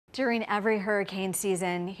During every hurricane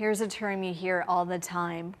season, here's a term you hear all the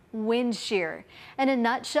time: wind shear. In a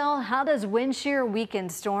nutshell, how does wind shear weaken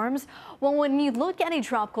storms? Well, when you look at a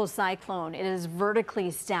tropical cyclone, it is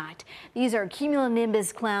vertically stacked. These are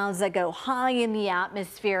cumulonimbus clouds that go high in the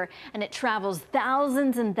atmosphere, and it travels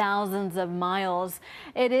thousands and thousands of miles.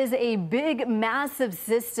 It is a big, massive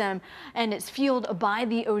system, and it's fueled by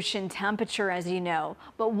the ocean temperature, as you know.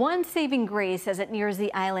 But one saving grace as it nears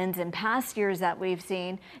the islands in past years that we've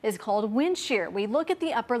seen is called wind shear. We look at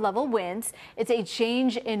the upper level winds. It's a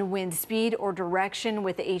change in wind speed or direction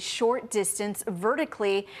with a short distance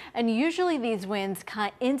vertically, and usually these winds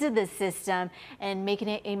cut into the system and making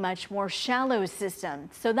it a much more shallow system.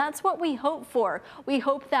 So that's what we hope for. We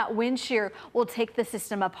hope that wind shear will take the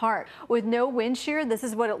system apart. With no wind shear, this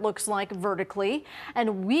is what it looks like vertically,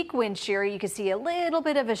 and weak wind shear, you can see a little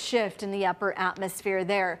bit of a shift in the upper atmosphere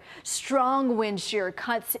there. Strong wind shear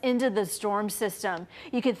cuts into the storm system.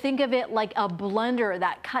 You can think of it like a blender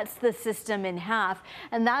that cuts the system in half,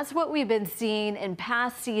 and that's what we've been seeing in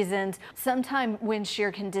past seasons. Sometimes wind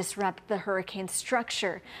shear can disrupt the hurricane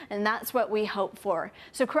structure, and that's what we hope for.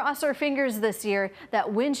 So cross our fingers this year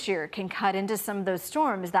that wind shear can cut into some of those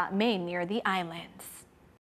storms that may near the islands.